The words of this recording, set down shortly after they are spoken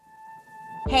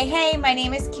Hey, my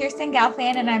name is Kirsten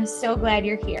Galfan, and I'm so glad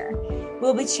you're here.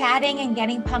 We'll be chatting and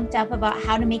getting pumped up about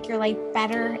how to make your life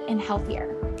better and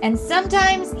healthier, and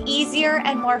sometimes easier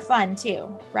and more fun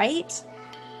too, right?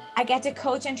 I get to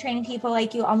coach and train people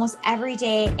like you almost every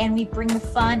day, and we bring the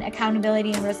fun,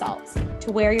 accountability, and results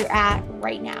to where you're at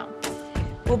right now.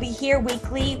 We'll be here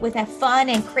weekly with a fun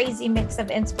and crazy mix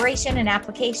of inspiration and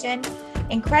application,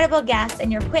 incredible guests,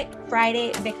 and your quick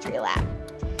Friday victory lap.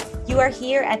 You are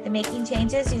here at the Making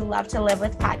Changes You Love to Live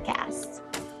With podcast.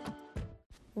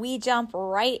 We jump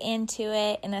right into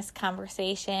it in this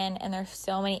conversation, and there's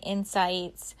so many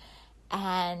insights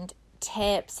and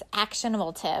tips,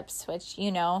 actionable tips, which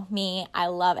you know me, I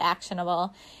love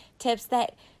actionable tips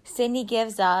that Cindy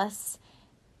gives us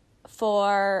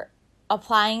for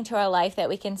applying to our life that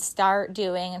we can start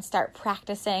doing and start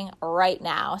practicing right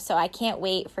now. So I can't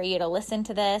wait for you to listen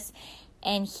to this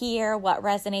and hear what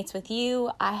resonates with you.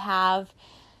 I have,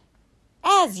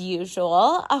 as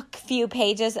usual, a few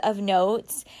pages of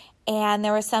notes, and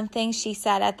there was something she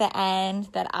said at the end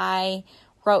that I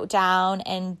wrote down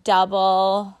and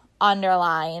double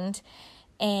underlined,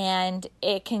 and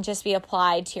it can just be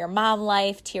applied to your mom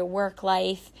life, to your work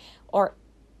life, or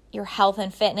your health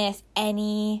and fitness,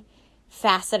 any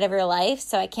facet of your life.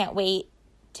 So I can't wait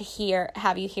to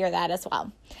have you hear that as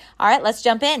well. All right, let's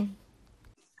jump in.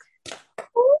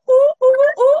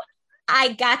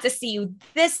 I got to see you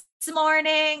this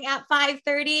morning at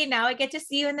 5:30. Now I get to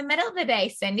see you in the middle of the day.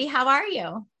 Cindy, how are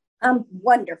you? I'm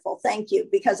wonderful. Thank you.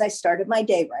 Because I started my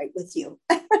day right with you.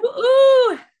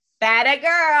 Ooh, that a girl.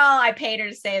 I paid her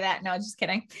to say that. No, just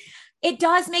kidding. It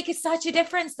does make such a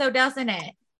difference though, doesn't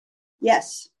it?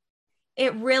 Yes.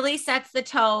 It really sets the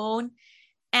tone.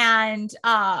 And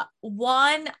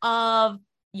one of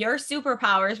your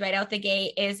superpowers right out the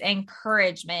gate is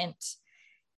encouragement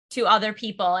to other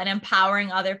people and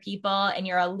empowering other people. And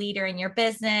you're a leader in your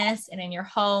business and in your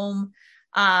home.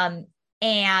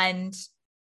 And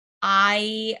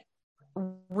I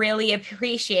really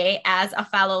appreciate, as a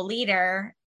fellow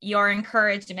leader, your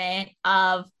encouragement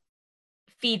of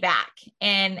feedback.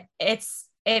 And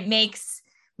it makes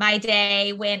my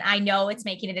day when I know it's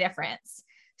making a difference.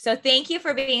 So thank you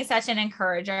for being such an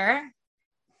encourager.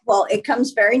 Well, it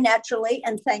comes very naturally,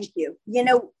 and thank you.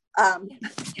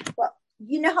 Well,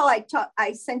 you know how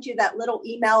I sent you that little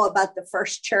email about the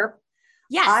first chirp?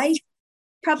 Yes. I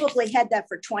probably had that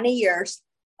for 20 years.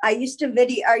 I used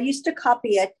to copy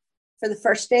it for the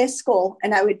first day of school,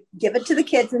 and I would give it to the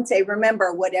kids and say,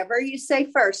 remember, whatever you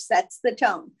say first sets the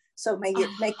tone. So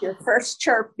make your first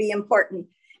chirp be important.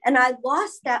 And I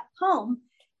lost that poem,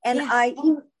 and I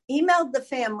emailed the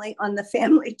family on the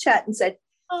family chat and said,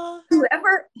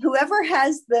 whoever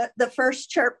has the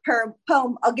first chirp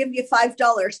poem, I'll give you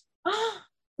 $5.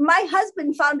 My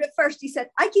husband found it first. He said,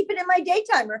 I keep it in my day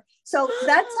timer. So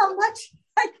that's how much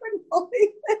I couldn't believe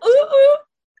it. Ooh.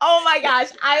 Oh my gosh.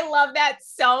 I love that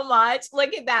so much.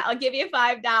 Look at that. I'll give you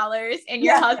 $5. And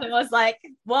your husband was like,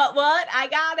 what? I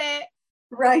got it.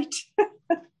 Right.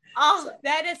 Oh,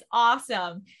 that is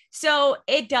awesome. So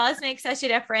it does make such a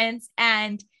difference.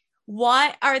 And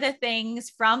what are the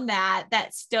things from that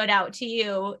stood out to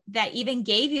you that even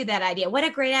gave you that idea? What a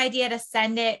great idea to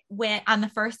send it on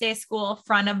the first day of school,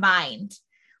 front of mind.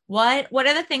 What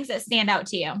are the things that stand out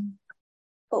to you?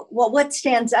 Well, what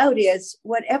stands out is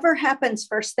whatever happens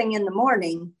first thing in the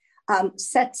morning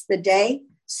sets the day.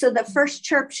 So the first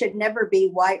chirp should never be,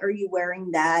 why are you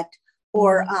wearing that?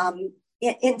 Or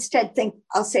instead think,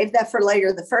 I'll save that for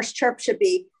later. The first chirp should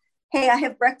be, hey, I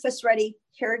have breakfast ready.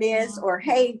 Here it is. Or,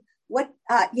 hey, what,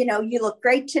 you look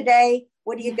great today.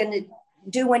 What are you going to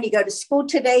do when you go to school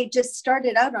today? Just start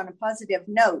it out on a positive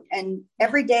note. And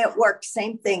every day at work,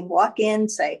 same thing. Walk in,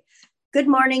 say, good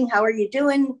morning. How are you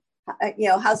doing?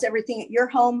 How's everything at your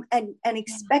home? And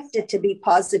expect it to be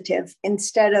positive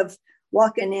instead of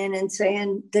walking in and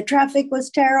saying the traffic was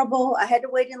terrible. I had to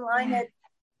wait in line at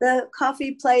the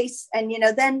coffee place. And,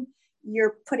 then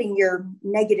you're putting your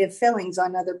negative feelings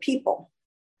on other people.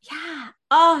 Yeah.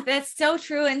 Oh, that's so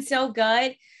true and so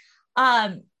good.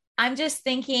 I'm just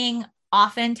thinking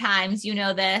oftentimes,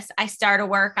 this, I start a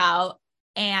workout,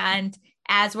 and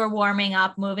as we're warming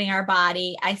up, moving our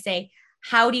body, I say,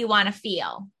 how do you want to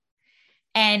feel?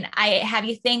 And I have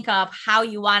you think of how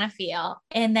you want to feel.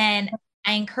 And then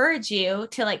I encourage you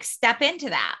to step into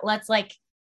that. Let's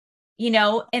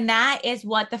and that is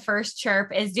what the first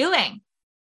chirp is doing.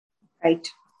 Right.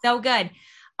 So good.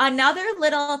 Another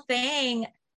little thing,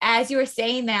 as you were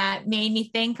saying that, made me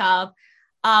think of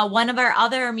one of our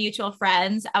other mutual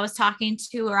friends. I was talking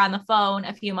to her on the phone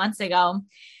a few months ago,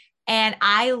 and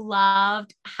I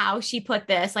loved how she put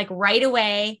this right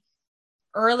away.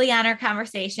 early on our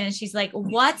conversation, she's like,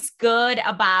 what's good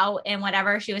about, and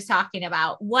whatever she was talking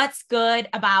about, what's good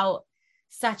about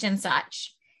such and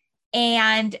such.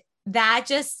 And that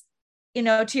just,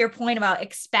 to your point about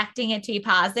expecting it to be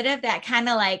positive, that kind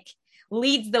of like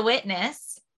leads the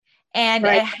witness, and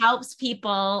Right. it helps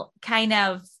people kind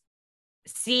of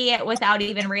see it without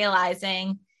even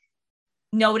realizing,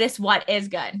 notice what is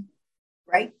good.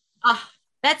 Right. Oh,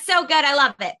 that's so good. I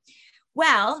love it.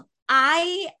 Well,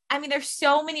 I mean, there's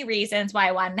so many reasons why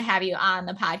I wanted to have you on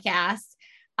the podcast.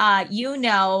 You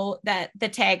know that the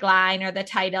tagline or the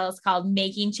title is called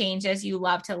Making Changes You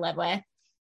Love to Live With.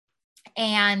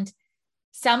 And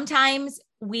sometimes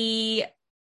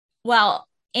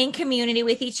in community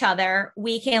with each other,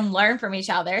 we can learn from each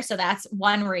other. So that's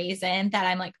one reason that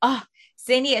I'm like, oh,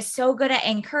 Cindy is so good at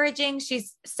encouraging.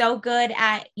 She's so good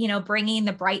at, bringing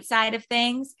the bright side of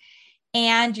things.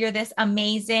 And you're this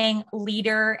amazing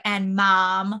leader and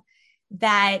mom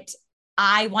that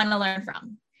I want to learn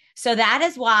from. So that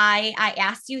is why I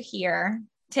asked you here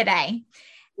today.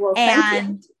 Well, thank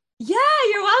you. Yeah,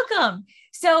 you're welcome.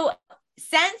 So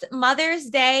since Mother's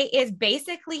Day is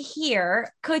basically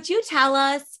here, could you tell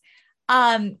us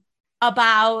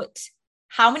about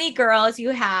how many girls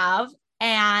you have?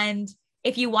 And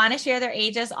if you want to share their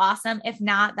ages, awesome. If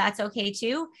not, that's okay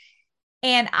too.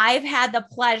 And I've had the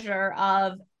pleasure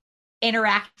of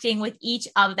interacting with each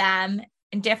of them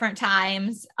in different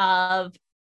times of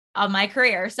my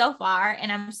career so far.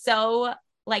 And I'm so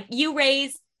like, you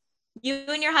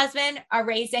and your husband have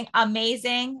raised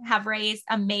amazing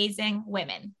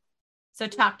women. So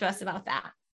talk to us about that.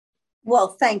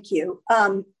 Well, thank you.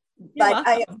 But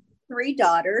I have 3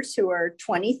 daughters who are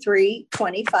 23,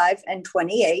 25, and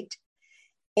 28.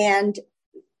 And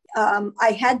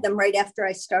I had them right after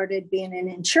I started being an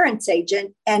insurance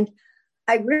agent. And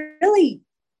I really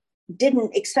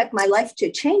didn't expect my life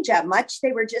to change that much.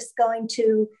 They were just going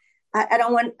to, I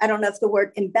don't know if the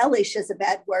word embellish is a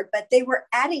bad word, but they were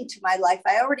adding to my life.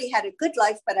 I already had a good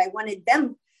life, but I wanted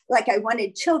them like I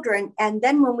wanted children. And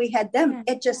then when we had them,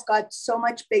 it just got so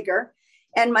much bigger.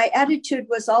 And my attitude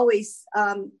was always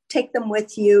take them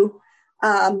with you,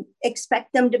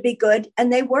 expect them to be good.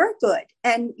 And they were good.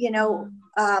 And,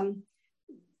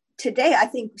 today I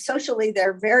think socially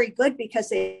they're very good because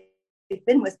they've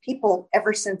been with people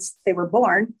ever since they were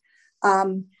born.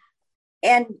 And,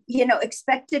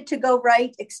 expect it to go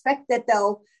right, expect that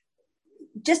they'll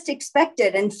just expect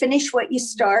it and finish what you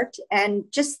start. And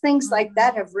just things like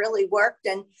that have really worked.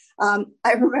 And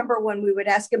I remember when we would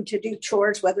ask them to do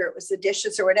chores, whether it was the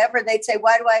dishes or whatever, they'd say,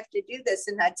 why do I have to do this?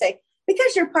 And I'd say,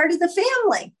 because you're part of the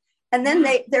family. And then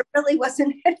there really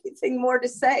wasn't anything more to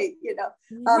say,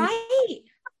 Right.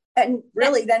 And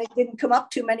really, then it didn't come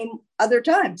up too many other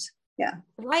times. Yeah.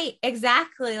 Right.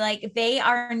 Exactly. Like they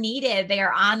are needed. They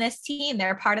are on this team.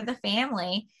 They're part of the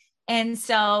family. And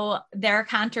so their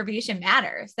contribution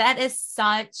matters. That is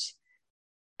such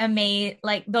amazing.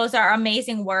 Like those are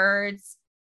amazing words.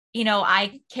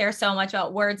 I care so much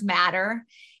about words matter.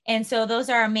 And so those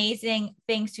are amazing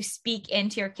things to speak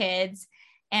into your kids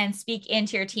and speak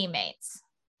into your teammates.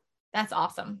 That's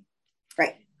awesome.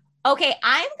 Right. Okay.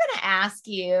 I'm going to ask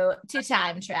you to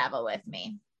time travel with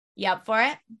me. You up for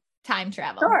it? Time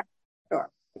travel.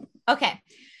 Sure. Okay.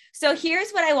 So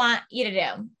here's what I want you to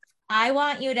do. I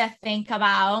want you to think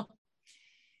about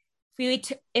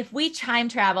if we time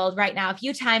traveled right now, if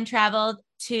you time traveled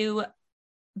to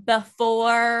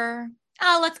before,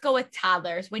 let's go with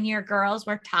toddlers, when your girls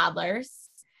were toddlers,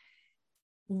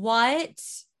 what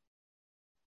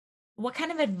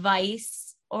kind of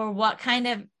advice or what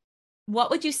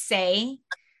would you say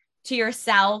to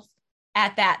yourself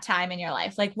at that time in your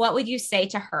life? Like, what would you say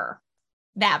to her,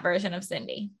 that version of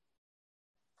Cindy?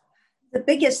 The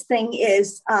biggest thing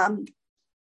is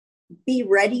be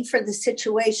ready for the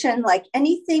situation. Like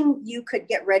anything you could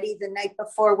get ready the night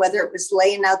before, whether it was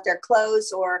laying out their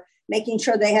clothes or making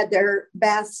sure they had their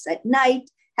baths at night,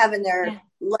 having their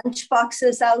lunch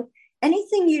boxes out,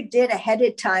 anything you did ahead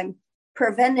of time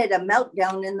prevented a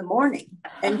meltdown in the morning.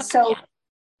 And so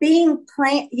planning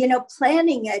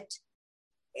it,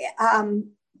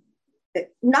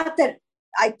 not that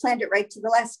I planned it right to the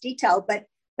last detail, but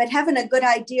having a good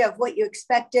idea of what you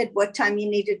expected, what time you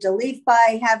needed to leave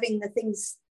by, having the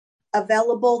things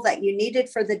available that you needed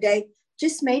for the day,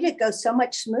 just made it go so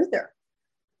much smoother.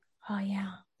 Oh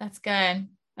yeah, that's good.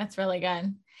 That's really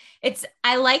good.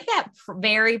 I like that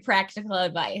very practical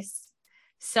advice.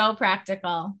 So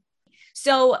practical.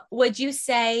 So would you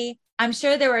say, I'm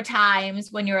sure there were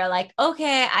times when you were like,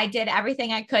 okay, I did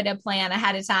everything I could to plan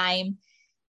ahead of time.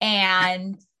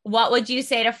 And what would you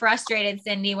say to frustrated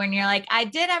Cindy when you're like, I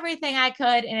did everything I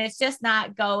could and it's just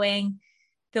not going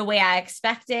the way I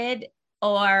expected?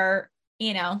 Or,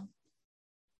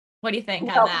 what do you think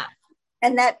on No, that?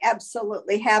 and that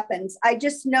absolutely happens. I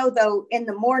just know though, in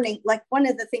the morning, like one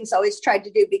of the things I always tried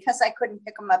to do, because I couldn't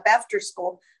pick them up after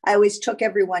school, I always took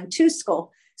everyone to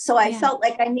school. So I Yeah. felt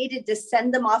like I needed to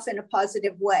send them off in a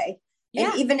positive way.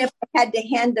 And Yeah. even if I had to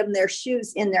hand them their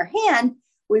shoes in their hand,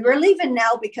 we were leaving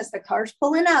now because the car's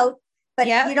pulling out. But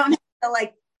Yeah. you don't have to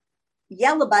like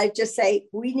yell about it, just say,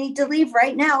 we need to leave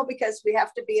right now because we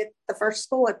have to be at the first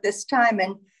school at this time.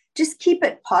 And just keep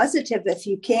it positive if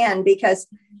you can, because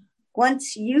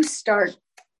once you start,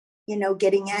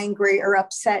 getting angry or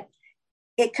upset,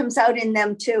 it comes out in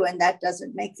them too. And that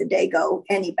doesn't make the day go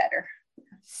any better.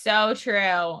 So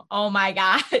true. Oh my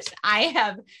gosh. I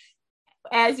have,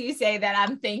 as you say that,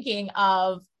 I'm thinking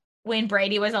of when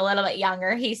Brady was a little bit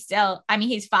younger. He's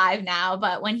 5 now,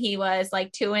 but when he was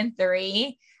like 2 and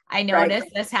 3, I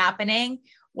noticed this happening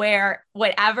where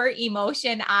whatever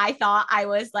emotion I thought I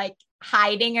was like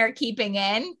hiding or keeping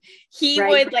in, he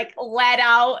would like let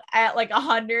out at like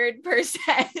 100%.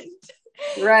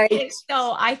 Right.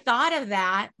 So I thought of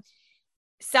that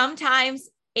sometimes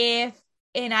and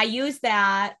I use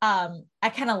that, I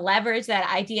kind of leverage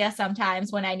that idea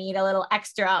sometimes when I need a little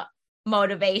extra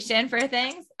motivation for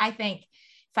things. I think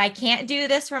if I can't do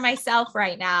this for myself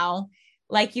right now,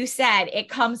 like you said, it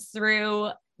comes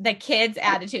through the kids'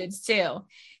 attitudes too.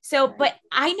 So, but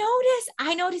I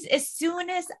notice as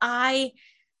soon as I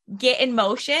get in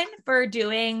motion for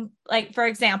doing, like, for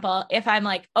example, if I'm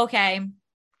like, okay,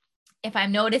 if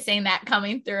I'm noticing that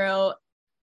coming through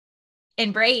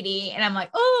in Brady and I'm like,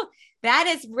 oh, that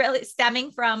is really stemming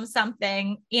from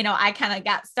something, I kind of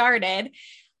got started.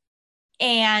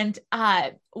 And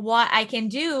what I can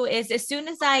do is as soon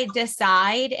as I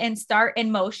decide and start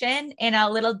in motion in a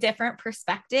little different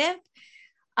perspective,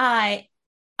 a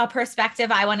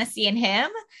perspective I want to see in him,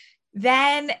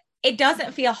 then it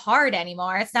doesn't feel hard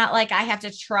anymore. It's not like I have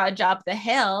to trudge up the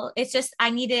hill. It's just, I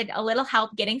needed a little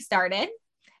help getting started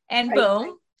and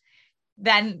boom,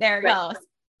 then there it goes.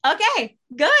 Okay,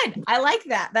 good. I like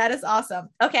that. That is awesome.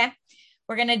 Okay.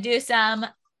 We're going to do some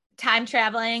time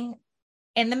traveling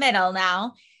in the middle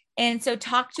now. And so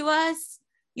talk to us.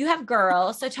 You have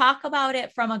girls. So talk about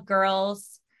it from a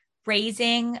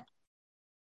raising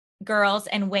girls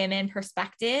and women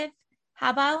perspective. How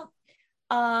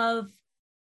about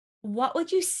what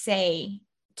would you say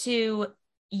to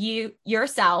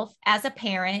yourself as a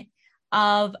parent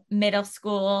of middle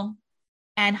school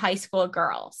and high school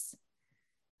girls?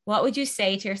 What would you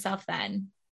say to yourself then?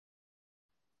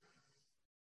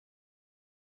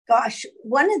 Gosh,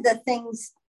 one of the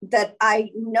things that I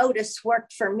noticed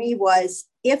worked for me was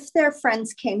if their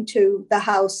friends came to the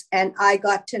house and I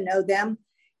got to know them,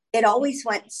 it always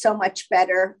went so much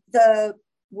better.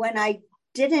 When I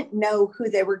didn't know who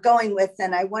they were going with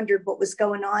and I wondered what was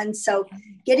going on. So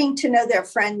getting to know their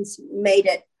friends made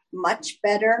it much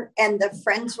better. And the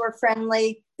friends were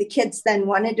friendly. The kids then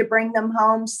wanted to bring them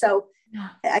home. So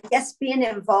I guess being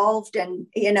involved and,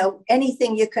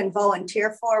 anything you can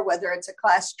volunteer for, whether it's a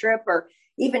class trip or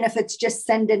even if it's just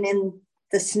sending in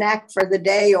the snack for the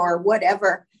day or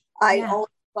whatever, I always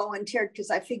volunteered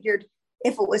because I figured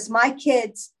if it was my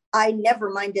kids, I never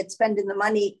minded spending the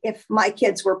money if my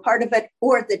kids were part of it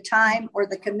or the time or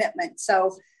the commitment.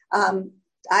 So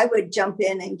I would jump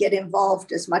in and get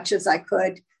involved as much as I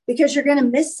could because you're going to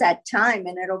miss that time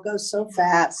and it'll go so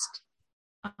fast.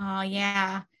 Oh,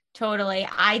 yeah. Totally.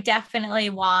 I definitely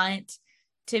want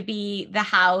to be the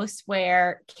house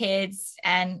where kids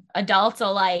and adults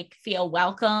alike feel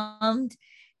welcomed.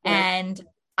 And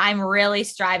I'm really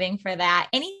striving for that.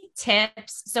 Any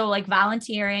tips? So like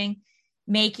volunteering,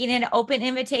 making an open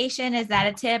invitation, is that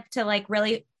a tip to like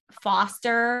really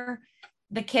foster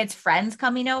the kids' friends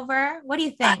coming over? What do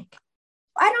you think?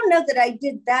 I don't know that I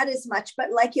did that as much,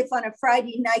 but like if on a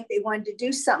Friday night they wanted to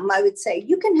do something, I would say,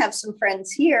 you can have some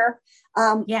friends here.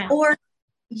 Or,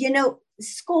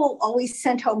 school always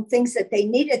sent home things that they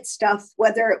needed stuff,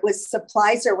 whether it was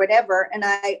supplies or whatever. And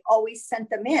I always sent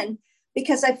them in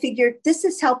because I figured this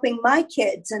is helping my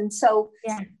kids. And so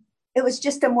it was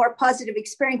just a more positive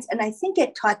experience. And I think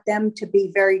it taught them to be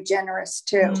very generous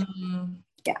too. Mm-hmm.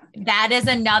 Yeah. That is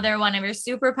another one of your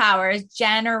superpowers,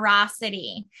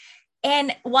 generosity.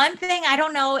 And one thing, I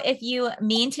don't know if you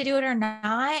mean to do it or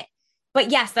not,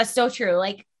 but yes, that's so true.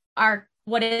 Like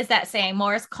what is that saying?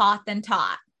 More is caught than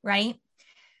taught, right?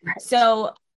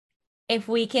 So if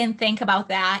we can think about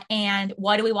that and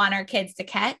what do we want our kids to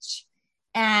catch?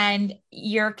 And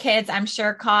your kids, I'm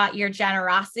sure, caught your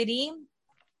generosity.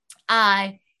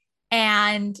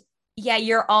 And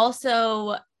you're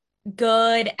also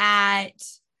good at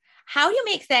how do you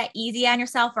make that easy on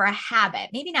yourself, or a habit?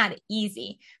 Maybe not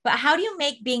easy, but how do you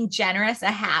make being generous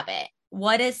a habit?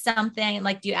 What is something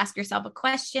like, do you ask yourself a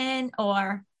question,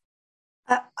 or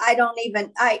I don't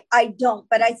even, I don't,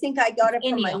 but I think I got it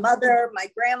in from my you? mother, my Yeah.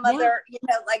 grandmother,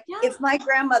 like Yeah. if my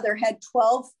grandmother had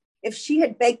 12, if she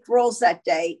had baked rolls that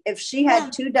day, if she Yeah.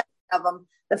 had 2 dozen of them,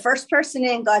 the first person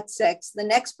in got 6, the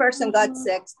next person got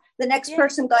 6, the next Yeah.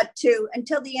 person got 2,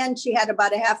 until the end, she had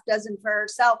about a half dozen for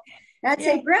herself. And I'd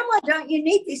Yeah. say, Grandma, don't you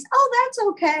need these? Oh, that's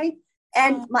okay.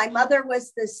 And my mother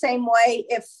was the same way.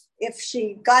 If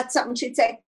she got something, she'd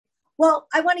say, well,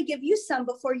 I want to give you some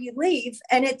before you leave.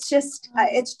 And it's just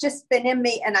been in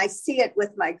me, and I see it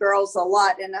with my girls a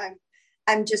lot. And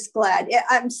I'm just glad.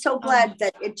 I'm so glad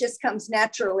that it just comes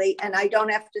naturally, and I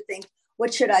don't have to think,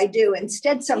 what should I do?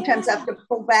 Instead, sometimes I have to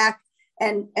pull back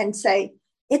and say,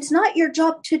 it's not your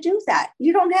job to do that.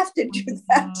 You don't have to do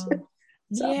that.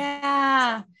 So.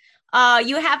 Yeah.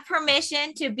 You have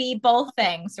permission to be both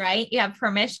things, right? You have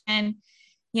permission.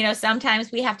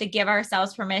 Sometimes we have to give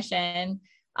ourselves permission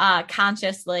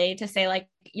consciously to say, like,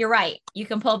 you're right. You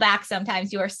can pull back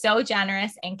sometimes. You are so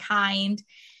generous and kind.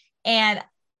 And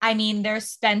I mean,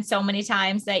 there's been so many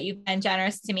times that you've been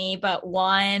generous to me, but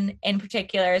one in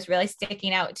particular is really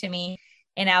sticking out to me.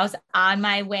 And I was on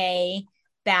my way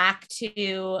back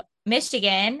to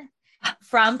Michigan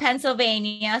from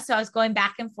Pennsylvania. So I was going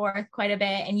back and forth quite a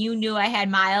bit. And you knew I had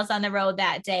miles on the road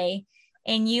that day.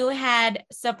 And you had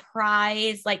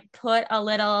like put a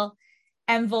little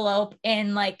envelope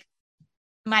in like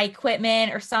my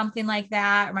equipment or something like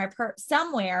that, or my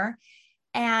somewhere.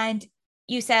 And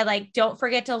you said, like, don't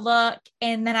forget to look.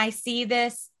 And then I see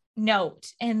this note,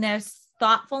 and this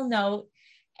thoughtful note,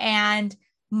 and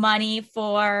money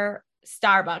for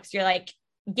Starbucks. You're like,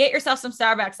 get yourself some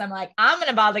Starbucks. I'm like, I'm going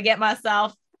to bother get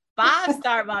myself 5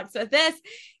 Starbucks with this.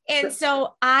 And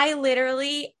so I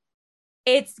literally,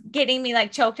 it's getting me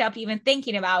like choked up even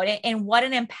thinking about it. And what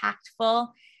an impactful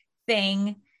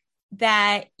thing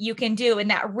that you can do. And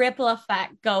that ripple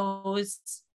effect goes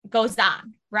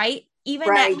on, right? Even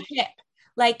right. that tip,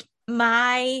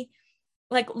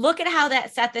 look at how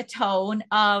that set the tone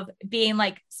of being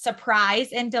like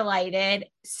surprised and delighted,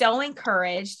 so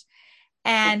encouraged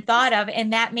and thought of.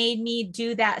 And that made me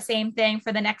do that same thing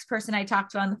for the next person I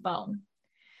talked to on the phone,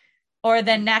 or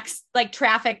the next like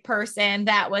traffic person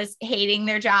that was hating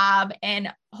their job,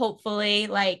 and hopefully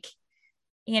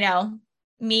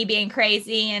me being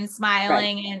crazy and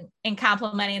smiling and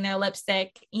complimenting their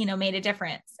lipstick, made a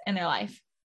difference in their life.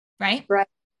 Right.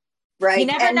 You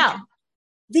never and know.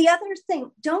 The other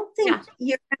thing, don't think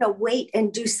you're going to wait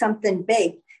and do something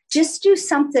big. Just do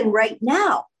something right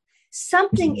now.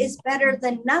 Something is better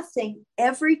than nothing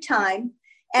every time.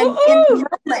 And in the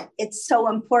moment, it's so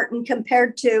important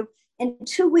compared to in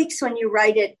 2 weeks when you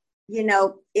write it,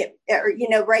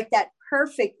 write that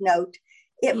perfect note.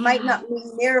 It might not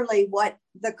mean nearly what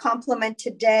the compliment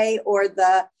today, or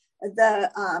the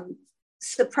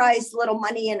surprise little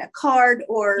money in a card,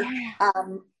 or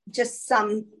just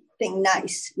something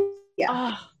nice. Yeah.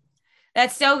 Oh,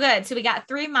 that's so good. So we got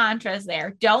 3 mantras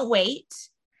there. Don't wait.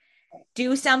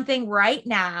 Do something right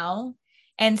now.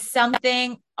 And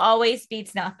something always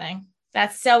beats nothing.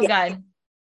 That's so good.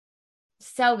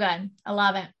 So good. I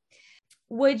love it.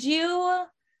 What's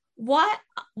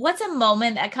a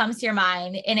moment that comes to your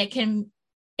mind? And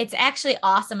it's actually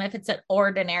awesome if it's an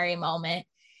ordinary moment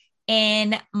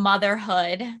in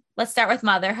motherhood. Let's start with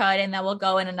motherhood, and then we'll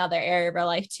go in another area of our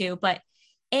life too. But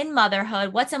in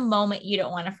motherhood, what's a moment you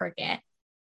don't want to forget?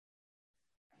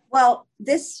 Well,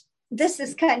 this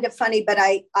is kind of funny, but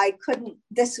I couldn't.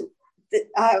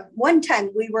 One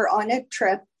time we were on a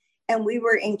trip, and we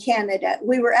were in Canada.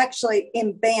 We were actually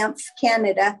in Banff,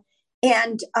 Canada,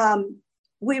 and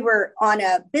we were on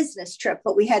a business trip,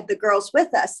 but we had the girls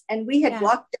with us, and we had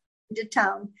walked into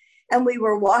town, and we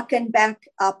were walking back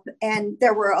up, and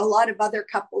there were a lot of other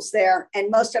couples there,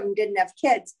 and most of them didn't have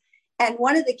kids. And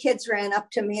one of the kids ran up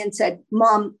to me and said,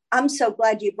 Mom, I'm so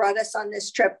glad you brought us on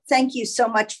this trip. Thank you so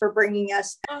much for bringing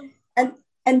us.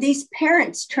 And these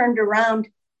parents turned around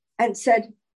and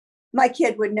said, my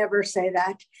kid would never say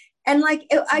that. And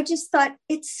I just thought,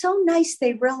 it's so nice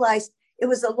they realized it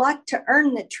was a lot to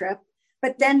earn the trip.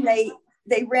 But then they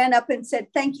ran up and said,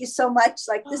 thank you so much.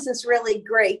 Like, this is really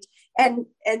great. And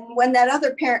when that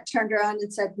other parent turned around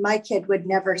and said, my kid would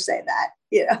never say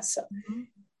that, so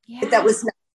that was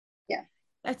nice.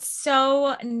 That's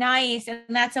so nice. And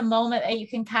that's a moment that you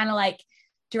can kind of like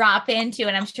drop into.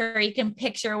 And I'm sure you can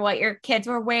picture what your kids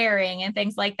were wearing and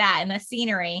things like that, and the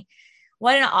scenery.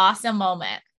 What an awesome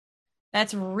moment.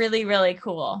 That's really, really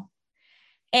cool.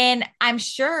 And I'm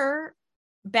sure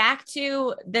back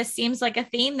to, this seems like a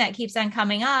theme that keeps on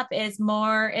coming up, is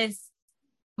more is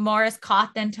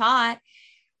caught than taught.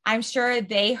 I'm sure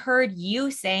they heard you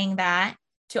saying that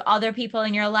to other people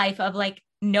in your life, of like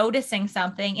noticing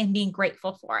something and being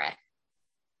grateful for it.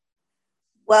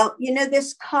 Well,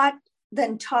 this caught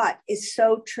then taught is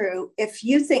so true. If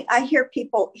you think, I hear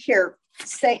people here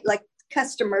say, like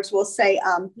customers will say,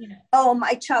 oh,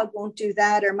 my child won't do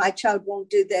that, or my child won't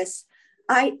do this.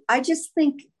 I just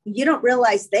think you don't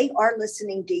realize they are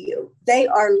listening to you. They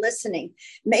are listening.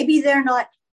 Maybe they're not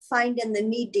finding the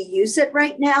need to use it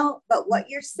right now, but what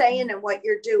you're saying and what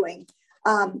you're doing,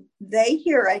 they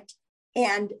hear it.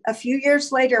 And a few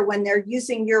years later, when they're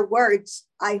using your words,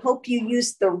 I hope you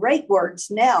use the right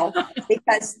words now,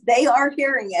 because they are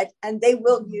hearing it and they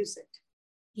will use it.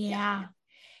 Yeah.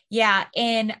 Yeah.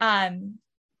 And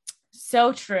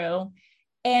so true.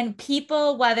 And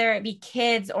people, whether it be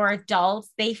kids or adults,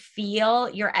 they feel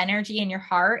your energy in your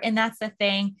heart. And that's the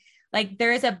thing. Like,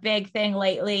 there's a big thing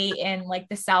lately in like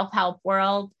the self-help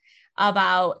world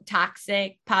about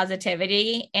toxic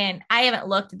positivity. And I haven't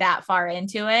looked that far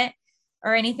into it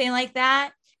or anything like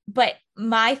that. But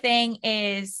my thing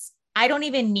is, I don't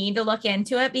even need to look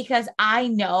into it, because I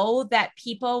know that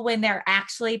people, when they're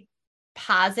actually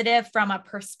positive from a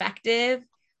perspective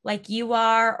like you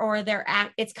are, or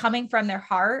it's coming from their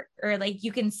heart, or like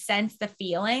you can sense the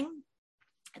feeling,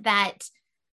 that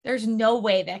there's no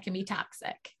way that can be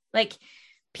toxic. Like,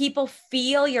 people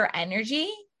feel your energy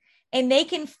and they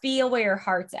can feel where your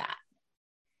heart's at.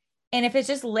 And if it's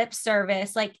just lip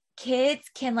service, like, kids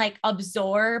can like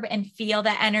absorb and feel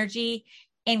the energy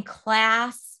in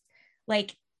class,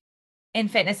 like in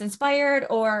Fitness Inspired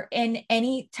or in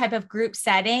any type of group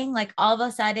setting. Like, all of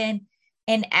a sudden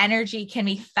an energy can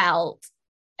be felt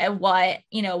at what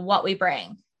we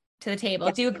bring to the table.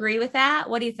 Yeah. Do you agree with that?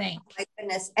 What do you think? Oh my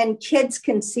goodness. And kids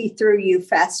can see through you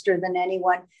faster than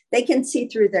anyone. They can see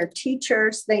through their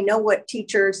teachers. They know what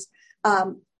teachers,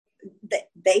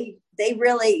 they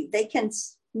can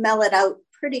smell it out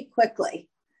pretty quickly.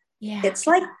 Yeah. It's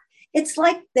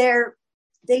like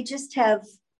they just have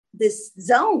this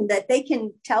zone that they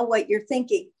can tell what you're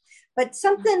thinking. But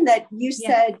something that you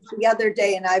said the other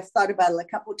day, and I've thought about it a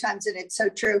couple of times, and it's so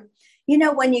true.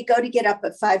 When you go to get up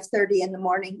at 5:30 in the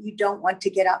morning, you don't want to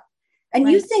get up. And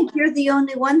you think you're the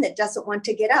only one that doesn't want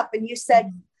to get up. And you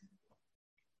said,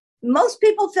 most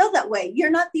people feel that way. You're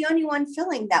not the only one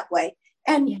feeling that way.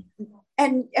 And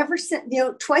ever since,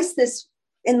 twice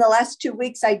in the last 2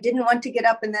 weeks, I didn't want to get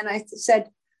up. And then I said,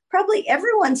 probably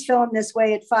everyone's feeling this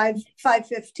way at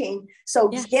 5:15. So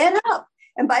get up.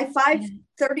 And by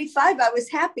 5:35, I was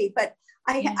happy. But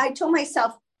I told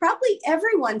myself, probably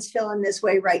everyone's feeling this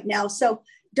way right now. So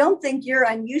don't think you're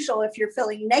unusual if you're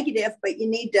feeling negative, but you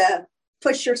need to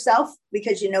push yourself,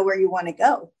 because you know where you want to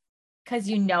go. Because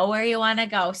you know where you want to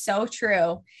go. So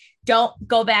true. Don't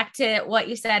go back to what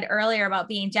you said earlier about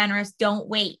being generous. Don't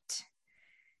wait.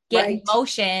 Get in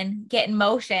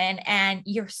motion. And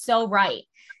you're so right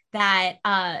that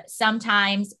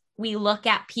sometimes we look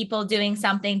at people doing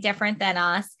something different than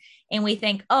us and we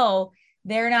think, oh,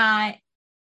 they're not,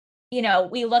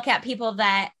 we look at people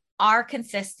that are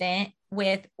consistent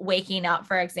with waking up,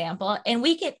 for example, and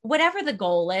we can, whatever the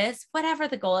goal is,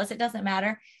 it doesn't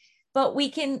matter. But we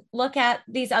can look at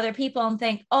these other people and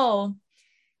think, oh,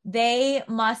 they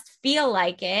must feel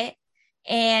like it.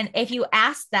 And if you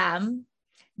ask them,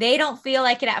 they don't feel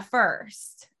like it at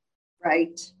first.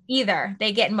 Right. Either.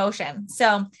 They get in motion.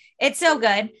 So it's so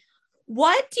good.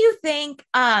 What do you think?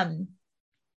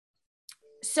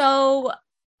 So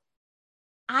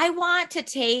I want to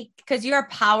take, because you're a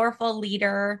powerful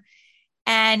leader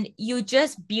and you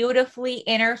just beautifully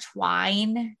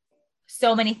intertwine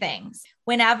so many things.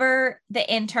 Whenever the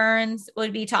interns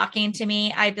would be talking to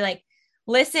me, I'd be like,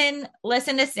 listen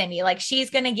to Cindy. Like, she's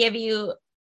going to give you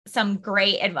some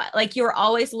great advice. Like, you're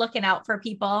always looking out for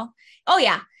people. Oh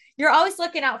yeah. You're always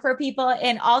looking out for people.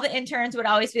 And all the interns would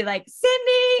always be like,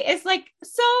 Cindy is like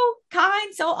so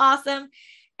kind, so awesome.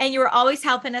 And you were always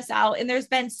helping us out. And there's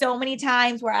been so many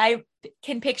times where I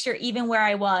can picture even where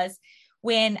I was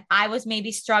when I was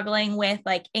maybe struggling with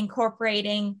like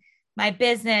incorporating my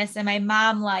business and my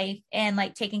mom life and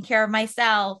like taking care of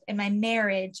myself and my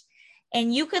marriage.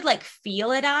 And you could like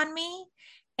feel it on me.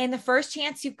 And the first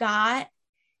chance you got,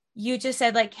 you just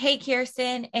said like, hey,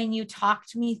 Kirsten, and you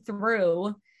talked me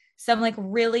through some like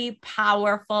really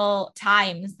powerful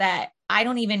times that I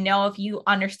don't even know if you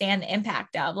understand the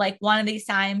impact of. Like, one of these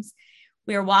times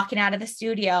we were walking out of the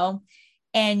studio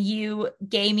and you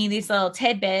gave me these little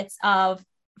tidbits of,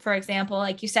 for example,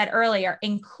 like you said earlier,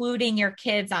 including your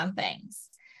kids on things.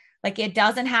 Like, it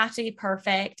doesn't have to be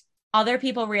perfect. other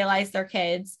people realize their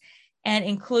kids and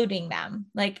including them,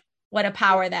 like what a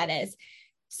power that is.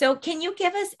 So can you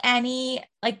give us any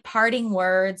like parting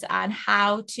words on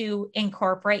how to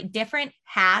incorporate different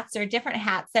hats or different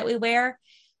hats that we wear,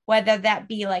 whether that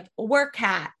be like a work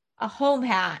hat, a home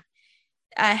hat,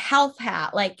 a health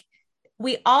hat? Like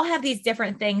we all have these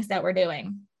different things that we're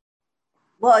doing.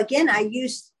 Well, again, I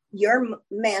use your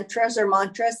mantras.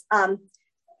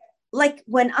 Like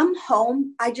when I'm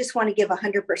home, I just want to give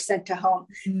 100% to home.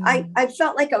 I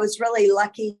felt like I was really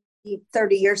lucky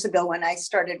 30 years ago when I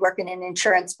started working in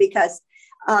insurance because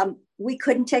we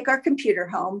couldn't take our computer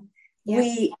home.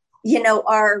 Yeah.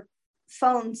 Our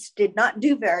phones did not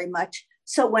do very much.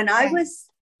 So when I was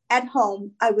at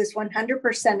home, I was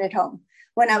 100% at home.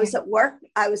 When I was at work,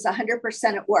 I was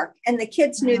 100% at work. And the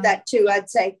kids knew that too. I'd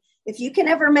say, if you can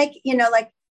ever make,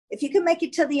 if you can make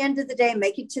it to the end of the day,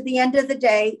 make it to the end of the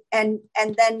day and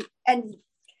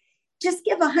just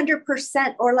give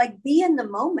 100% or like be in the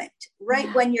moment,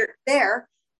 right? When you're there.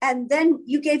 And then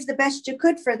you gave the best you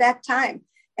could for that time.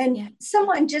 And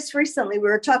someone just recently, we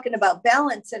were talking about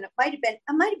balance, and it might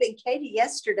have been Katie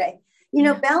yesterday.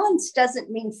 Balance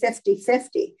doesn't mean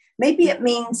 50-50. Maybe it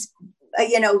means,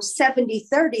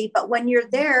 70-30, but when you're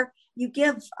there, you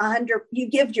give 100, you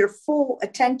give your full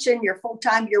attention, your full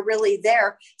time, you're really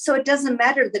there. So it doesn't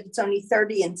matter that it's only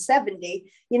 30 and 70,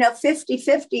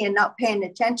 50-50 and not paying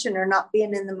attention or not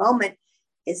being in the moment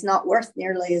is not worth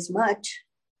nearly as much.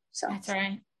 So that's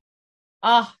right.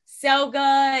 Oh, so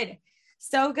good.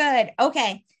 So good.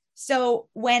 Okay. So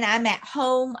when I'm at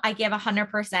home, I give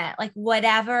 100%, like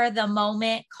whatever the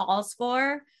moment calls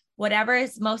for, whatever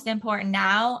is most important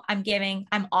now, I'm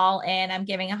all in, I'm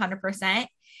giving 100%.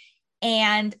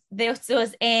 And this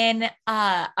was in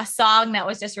a song that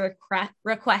was just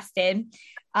requested,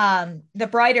 The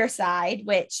Brighter Side,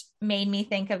 which made me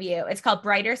think of you. It's called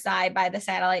Brighter Side by the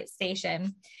Satellite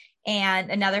Station.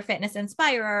 And another fitness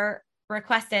inspirer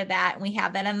requested that. And we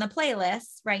have that on the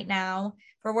playlist right now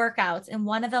for workouts. And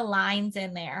one of the lines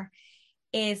in there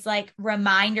is like,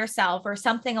 remind yourself, or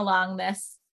something along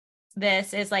this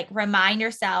is like, remind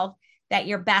yourself that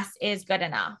your best is good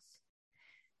enough.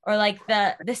 Or like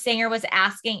the singer was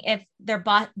asking if their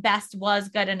best was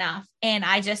good enough. And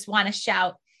I just want to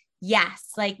shout,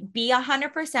 yes, like be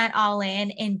 100% all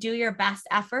in and do your best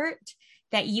effort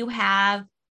that you have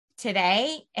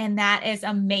today. And that is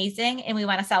amazing. And we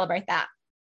want to celebrate that.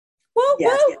 Woo,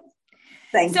 yes, woo. Yes.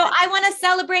 Thank so you. I want to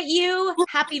celebrate you.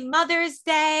 Happy Mother's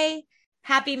Day.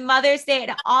 Happy Mother's Day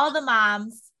to all the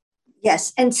moms.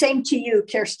 Yes. And same to you,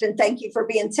 Kirsten. Thank you for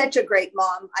being such a great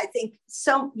mom. I think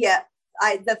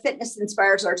the fitness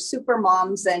inspirers are super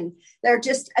moms, and they're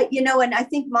just, and I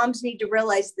think moms need to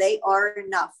realize they are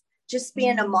enough. Just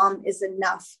being a mom is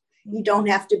enough. You don't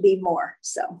have to be more.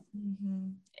 So.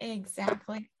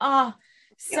 Exactly. Oh,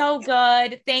 so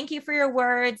good. Thank you for your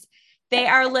words. They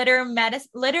are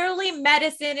literally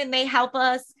medicine, and they help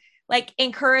us like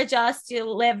encourage us to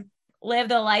live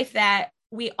the life that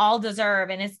we all deserve.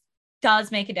 And it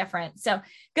does make a difference. So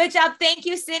good job. Thank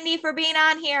you, Cindy, for being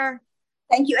on here.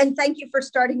 Thank you. And thank you for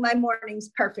starting my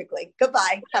mornings perfectly.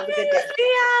 Goodbye. Have a good day.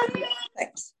 See ya.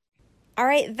 Thanks. All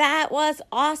right. That was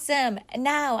awesome.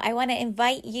 Now I want to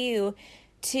invite you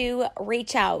to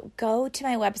reach out. Go to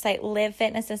my website,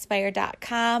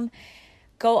 livefitnessinspire.com.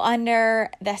 Go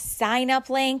under the sign up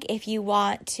link if you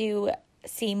want to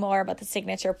see more about the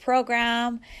signature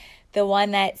program, the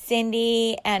one that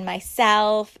Cindy and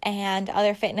myself and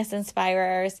other fitness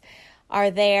inspirers are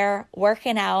there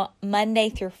working out Monday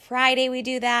through Friday. We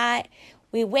do that.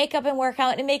 We wake up and work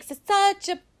out, and it makes such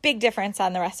a big difference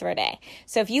on the rest of our day.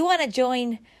 So if you want to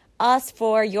join us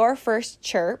for your first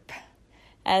chirp,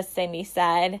 as Cindy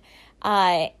said,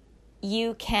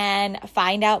 you can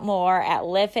find out more at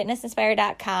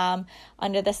livefitnessinspire.com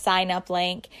under the sign up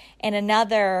link, and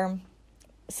another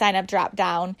sign up drop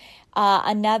down.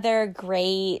 Another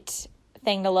great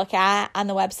thing to look at on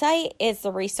the website is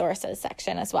the resources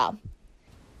section as well.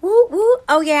 Woo, woo.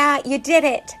 Oh yeah, you did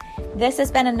it. This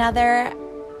has been another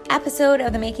episode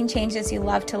of the Making Changes You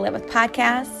Love to Live with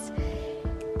podcast.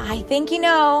 I think you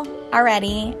know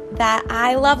already that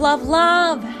I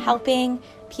love helping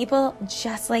people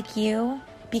just like you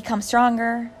become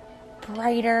stronger,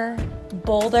 brighter,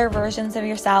 bolder versions of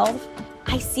yourself.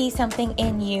 I see something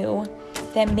in you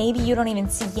that maybe you don't even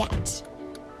see yet.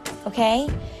 Okay?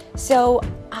 So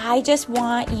I just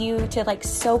want you to like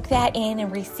soak that in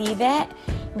and receive it.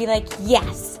 Be like,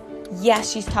 yes,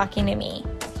 she's talking to me.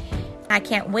 I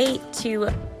can't wait to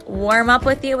warm up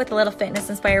with you with a little Fitness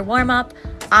Inspired warm up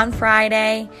on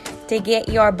Friday to get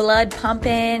your blood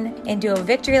pumping and do a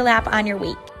victory lap on your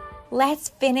week. let's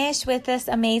finish with this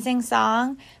amazing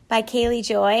song by Kaylee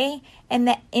Joy. And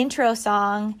the intro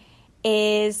song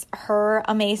is her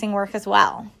amazing work as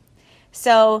well.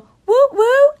 So, woo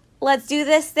woo, let's do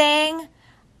this thing.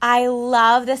 I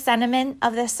love the sentiment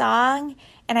of this song,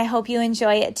 and I hope you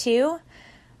enjoy it too.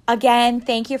 Again,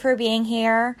 thank you for being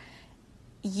here.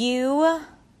 You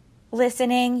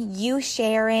listening, you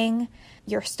sharing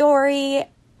your story,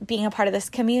 being a part of this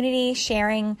community,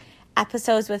 sharing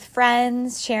episodes with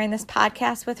friends, sharing this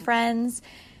podcast with friends.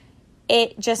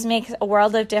 It just makes a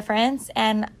world of difference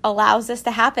and allows this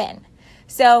to happen.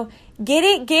 So get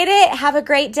it, have a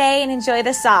great day, and enjoy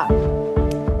the song.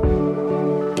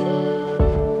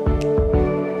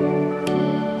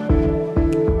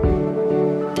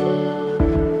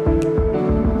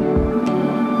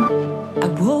 I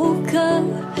woke up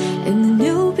and the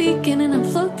new beginning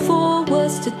I've looked for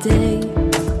was today.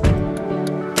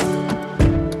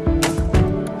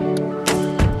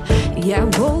 Yeah, I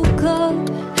woke up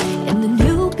and the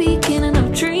new beginning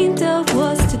I've dreamed of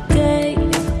was today.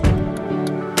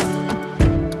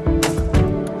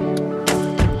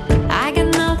 I got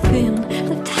nothing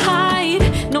left to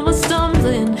hide, no more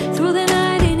stumbling through the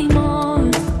night anymore.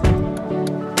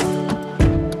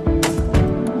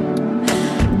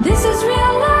 This is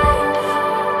real life,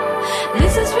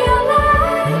 this is real life.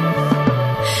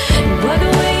 What the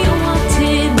way you want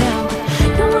it now,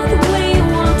 no other way you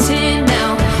want it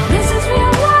now. This is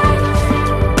real life,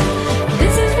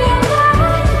 this is real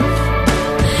life.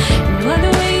 No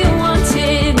other way you want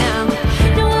it now,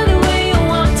 no other way you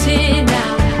want it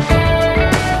now.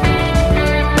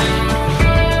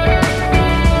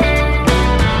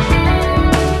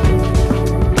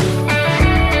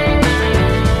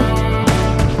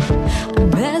 I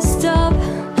messed up,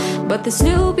 but this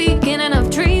new beginning I've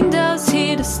dreamed of's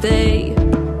here to stay.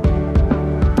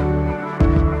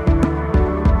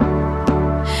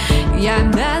 Yeah, I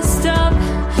messed up,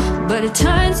 but it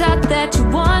turned